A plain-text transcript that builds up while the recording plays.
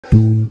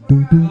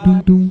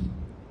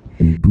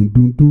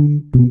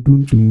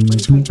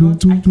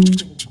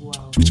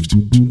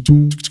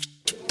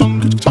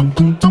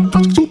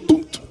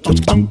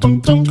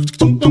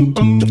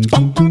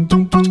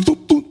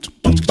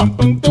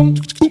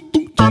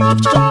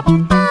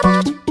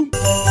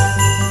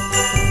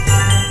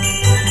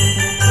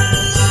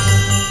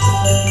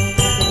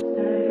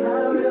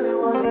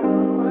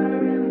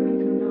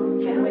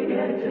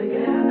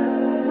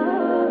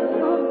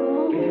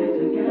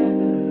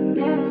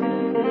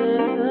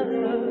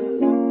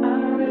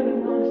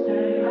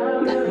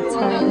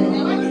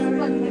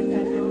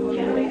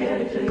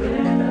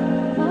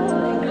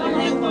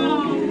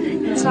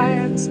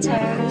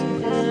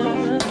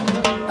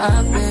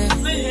I've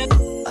been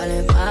all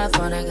in my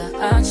phone, I got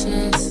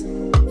options,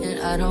 and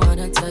I don't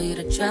wanna tell you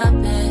to drop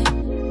it,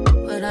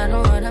 but I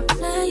don't wanna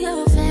play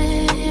your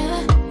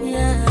fair,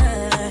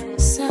 yeah.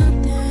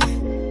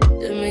 Something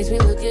that makes me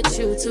look at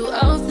you too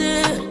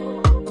often.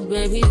 Oh,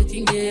 baby, you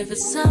can give it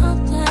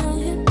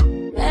something.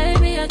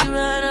 Baby, I can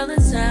run all the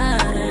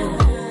time.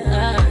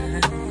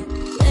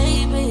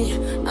 Baby,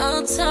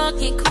 I'm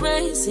talking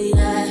crazy.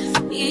 I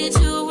need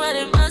you right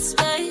in my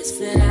space,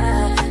 but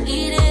I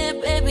need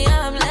it, baby.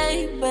 I'm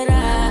late, but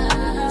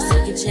I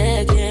still can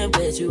check in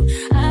with you.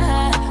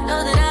 I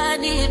know that I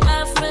need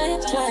my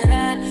friends, but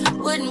I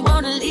wouldn't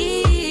wanna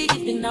leave.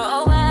 You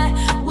know,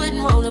 I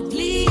wouldn't wanna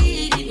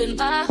bleed. Even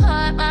my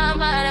heart, my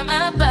mind, and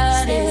my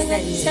body.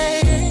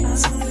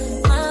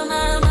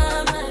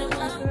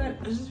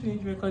 I just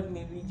finished recording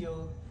a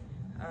video.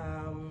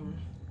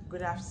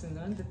 Good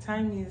afternoon. The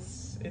time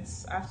is,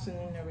 it's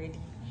afternoon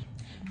already.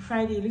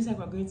 Friday. It looks like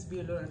we're going to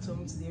be alone at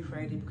home today,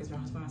 Friday, because my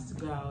husband has to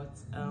go out.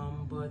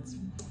 But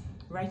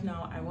right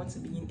now I want to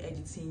begin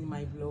editing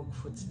my vlog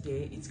for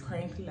today. It's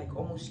currently like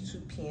almost 2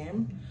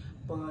 p.m.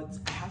 but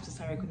I have to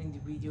start recording the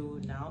video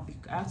now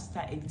because I have to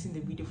start editing the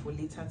video for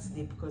later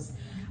today, because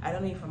I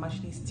don't know if I'm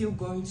actually still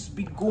going to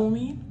be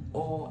going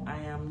or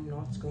I am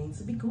not going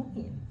to be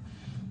going.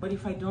 But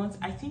if I don't,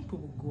 I think we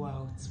will go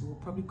out. We'll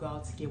probably go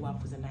out to get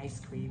waffles and ice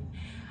cream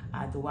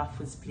at the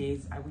waffles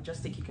place. I will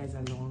just take you guys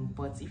along,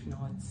 but if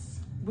not,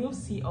 we'll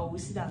see. Or we'll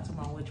sit down to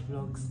my watch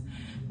vlogs.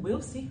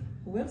 We'll see.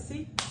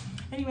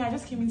 Anyway, I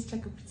just came in to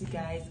check up with you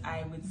guys.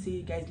 I would see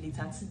you guys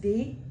later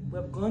today.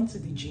 We've gone to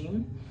the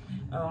gym.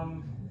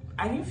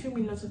 I didn't film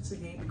a lot of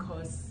today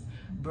because,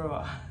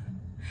 bro,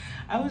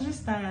 I was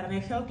just tired and I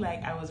felt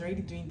like I was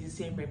already doing the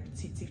same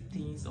repetitive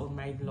things on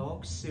my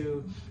vlog.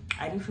 So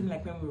I didn't film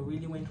like when we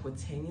really went for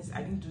tennis.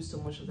 I didn't do so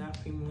much of that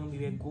filming when we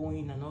were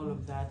going and all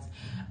of that.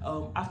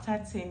 After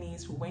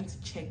tennis, we went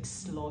to check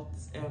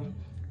slots,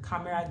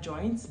 camera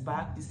joints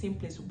back, the same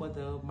place we bought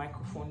the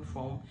microphone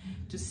from,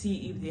 to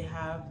see if they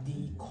have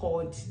the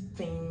cord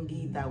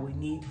thingy that we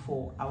need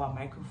for our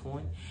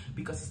microphone,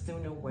 because it's still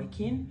not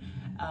working.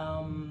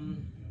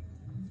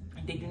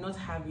 They do not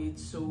have it,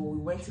 so we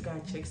went to go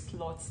and check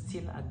slots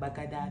still at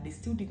Bagada. They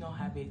still did not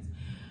have it.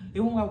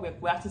 Even while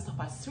we had to stop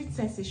at Sweet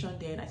Sensation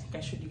then. I think I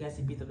showed you guys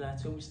a bit of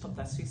that when we stopped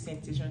at Sweet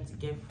Sensation to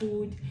get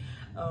food.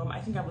 I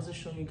think I've also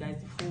shown you guys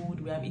the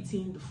food. We have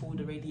eaten the food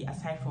already,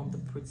 aside from the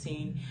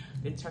protein,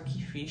 the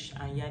turkey fish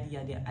and yada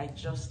yada. I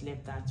just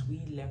left that.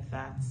 We left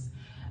that.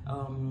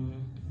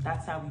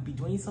 That's how we be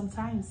doing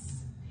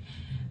sometimes.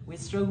 We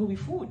struggle with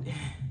food.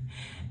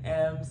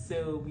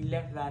 So we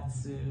left that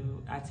to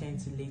attend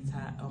to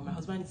later. My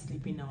husband is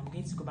sleeping now. I'm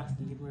going to go back to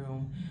the living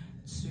room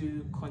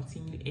to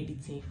continue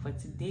editing for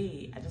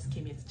today. I just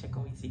came here to check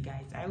on with you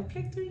guys. I hope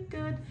you're doing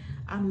good.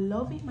 I'm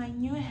loving my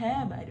new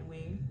hair, by the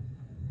way.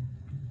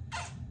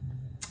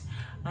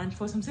 And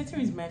for some certain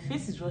reason, my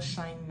face is just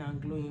shining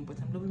and glowing, but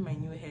I'm loving my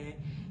new hair.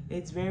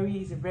 It's a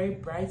very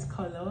bright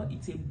color.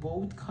 It's a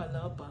bold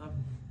color, but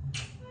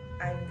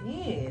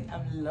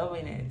I'm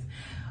loving it.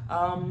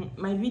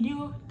 My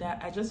video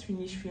that I just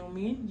finished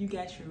filming, you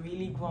guys should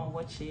really go and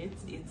watch it.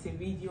 It's a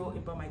video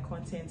about my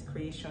content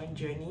creation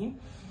journey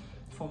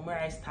from where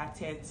I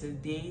started to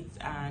date.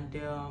 And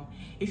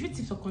if you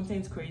tip for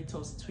content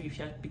creators too, if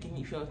you're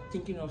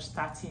thinking of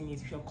starting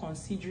it, if you're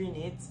considering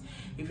it,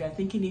 if you're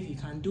thinking if you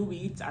can do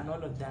it and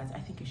all of that, I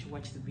think you should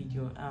watch the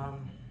video.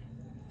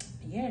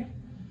 Yeah,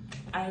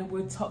 I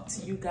will talk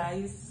to you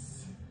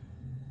guys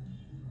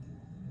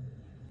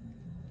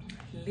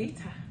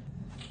later.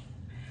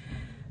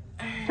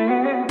 I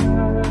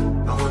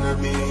wanna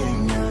be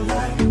in your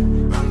life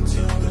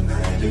until the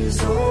night is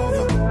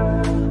over.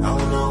 I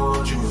wanna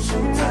hold you so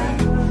tight,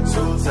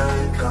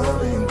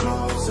 coming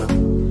closer.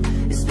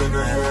 It's been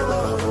a hell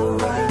of a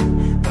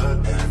ride,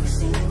 but every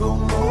single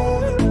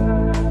moment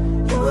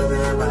you were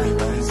there by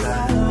my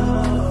side.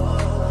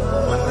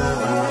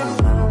 Whenever I'm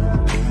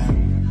around,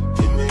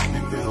 you make me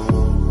feel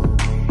low.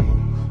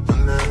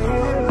 Whenever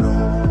I'm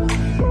alone,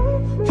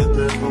 you're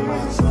there for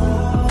my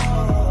soul.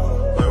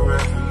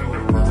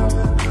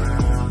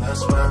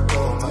 That's what I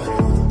call my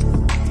home.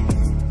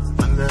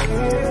 Whenever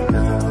you're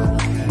down,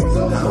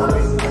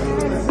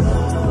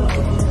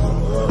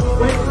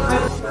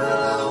 I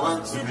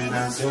want to be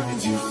dancing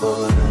with you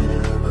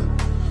forever.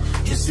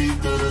 You see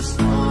through the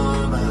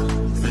storm,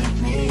 take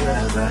me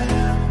as I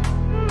am.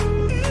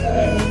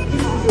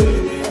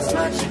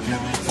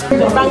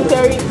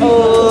 Sanctuary.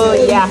 Oh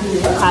yeah,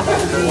 has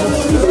to be.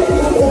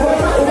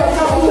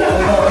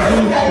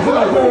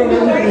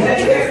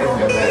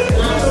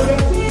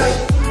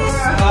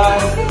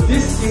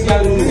 This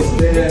guy was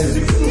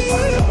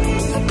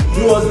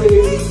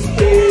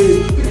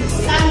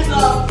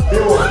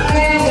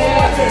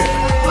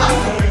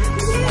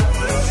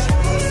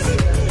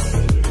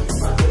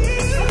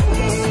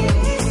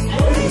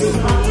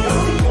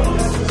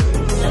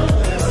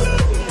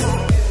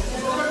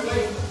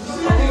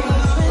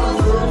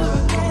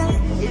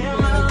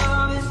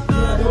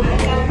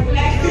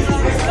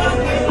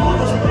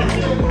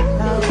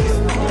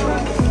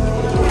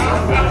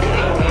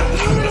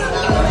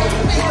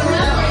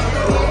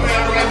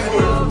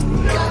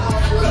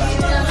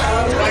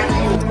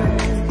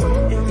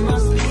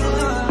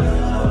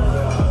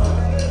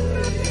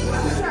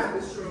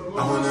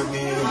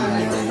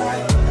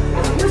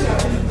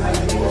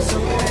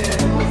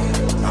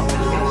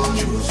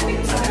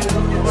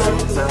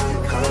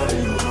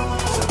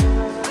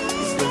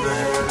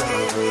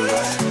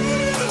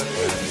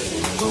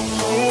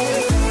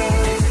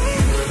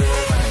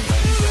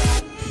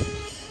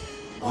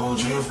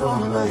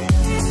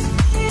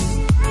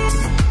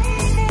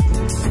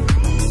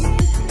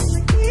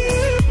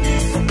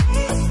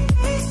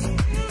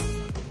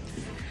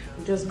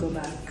just go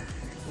back.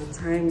 The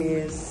time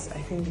is, I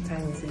think the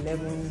time is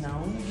 11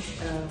 now.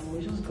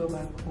 We'll just go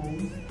back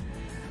home.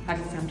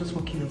 Actually, I'm just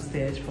walking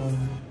upstairs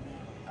from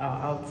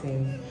our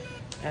outing.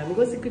 It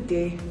was a good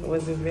day. It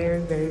was a very,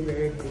 very,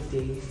 very good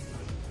day.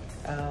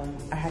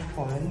 I had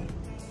fun.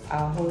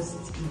 Our host,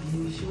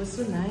 Ibi, she was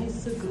so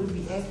nice, so good.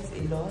 We ate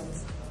a lot.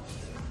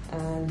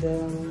 And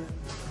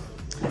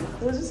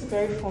it was just a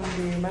very fun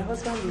day. My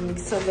husband, the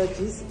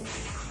mixologist.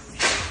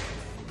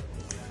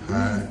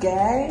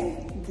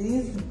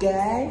 This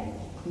guy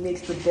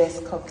makes the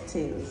best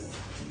cocktails.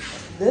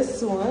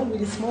 This one with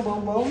the small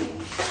bum,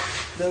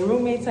 the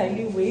roommate I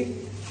live with,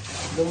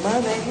 the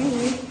man I live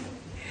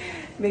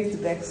with, makes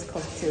the best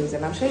cocktails.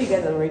 And I'm sure you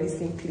guys have already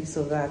seen clips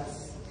of that.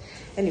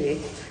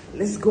 Anyway,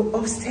 let's go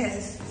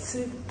upstairs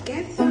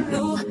together.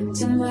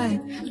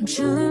 Tonight, I'm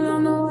chilling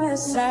on the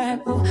west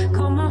side.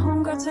 Call my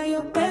home, girl, tell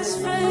your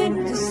best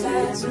friend.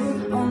 Decide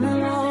to on the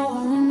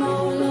road,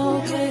 no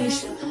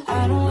location.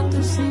 I don't want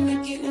them seeing me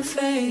getting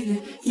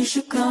faded. You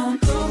should come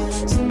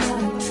through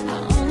tonight. I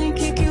only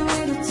kick you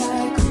with a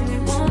tie. Cause they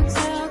won't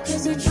tell,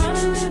 cause they're trying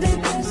to live their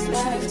best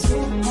life too.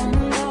 On the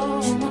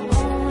road, on my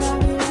own, I'll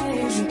be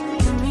waiting.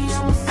 Give me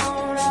on the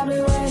phone, I'll be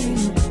waiting.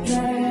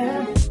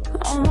 Yeah,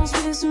 almost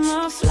missing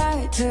my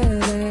flight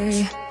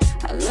today.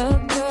 I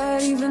look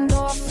good even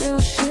though I feel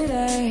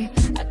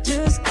shitty. I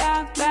just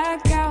got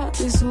back out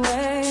this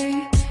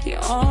way. You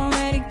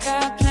already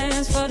got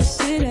plans for the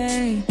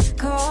city.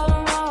 Call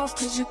them off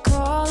cause you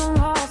call them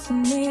off for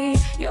me.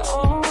 You're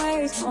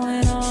always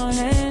going on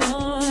and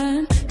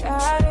on.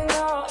 Got it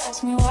all,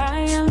 ask me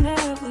why I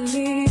never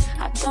leave.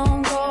 I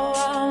don't go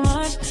out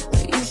much,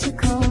 but you should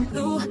come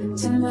through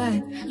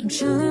tonight. I'm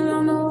chilling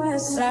on the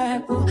west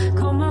side.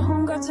 Call my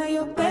home, girl, tell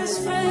your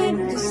best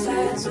friend.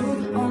 Decide to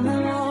on the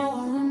road.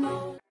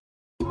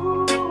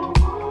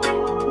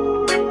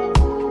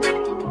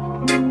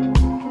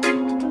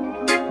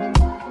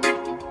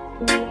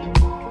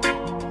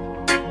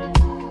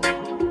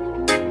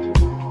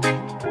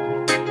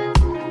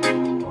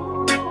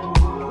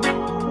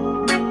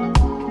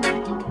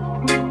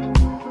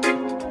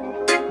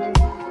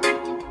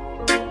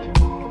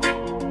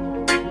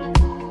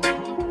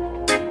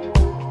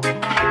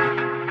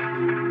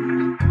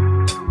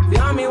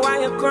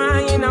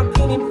 Crying, how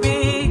can it be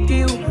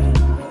you?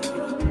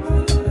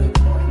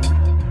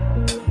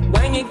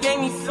 When you gave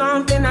me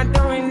something I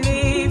don't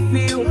really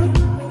feel,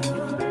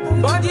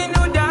 but you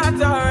knew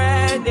that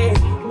already.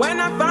 When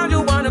I found you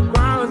on the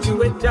ground, you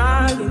were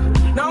dying.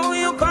 Now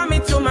you come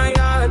into my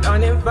yard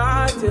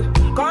uninvited.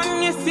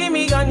 Come you see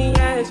me on the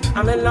edge,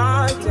 I'm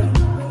enlightened.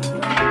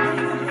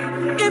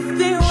 If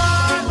the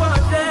world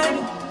was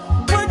ending,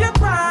 would you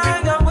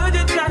cry or would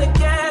you try to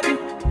get me?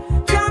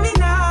 Tell me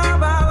now,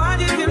 but I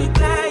want you to be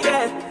clear,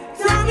 yeah.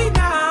 Tell me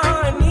now,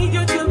 I need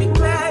you to be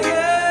clear,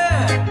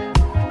 yeah.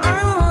 I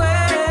will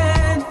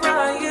wait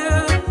for you,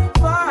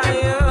 for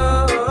you.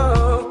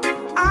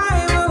 I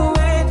will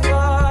wait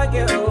for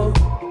you.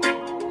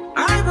 I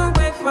will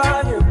wait for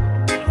you.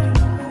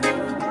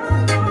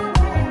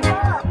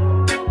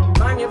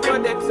 Man, you put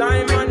the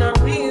time on a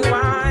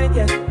rewind,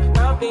 yeah.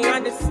 Help me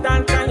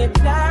understand, can you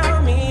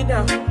tell me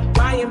now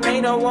why you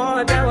made a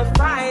war that we're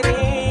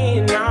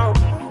fighting now?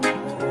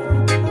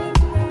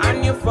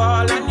 And you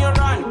fall and you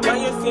run when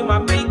you see my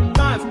big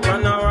guns.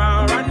 Run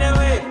around, run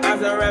away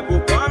as a rebel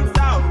comes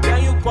out.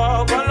 Then you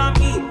call on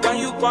me, when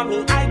you call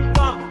me I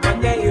come,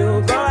 but then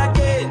you go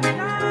again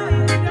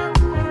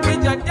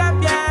with your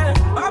death, yeah.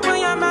 Open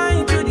your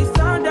mind to the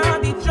sound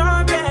of the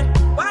trumpet.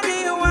 What do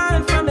you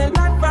want from the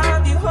life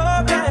of the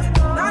hopeless?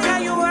 Now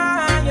here you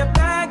are, you're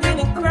begging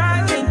and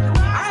crying.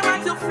 I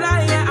want to fly,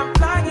 yeah, I'm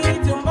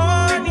flying to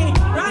morning.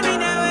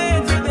 Running away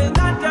to the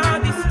land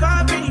of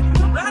discovery.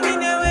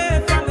 Running away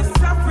from the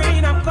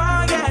suffering I'm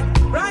caught, yeah.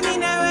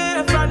 Running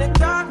away from the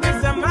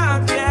darkness I'm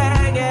out, yeah.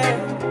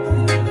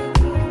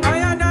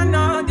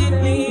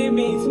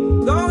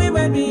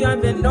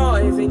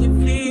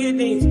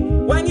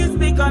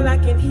 speak, all I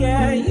can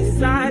hear is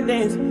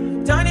silence.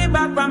 Turning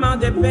back from all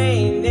the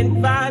pain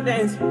and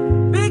violence.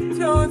 Big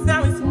tunes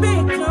that we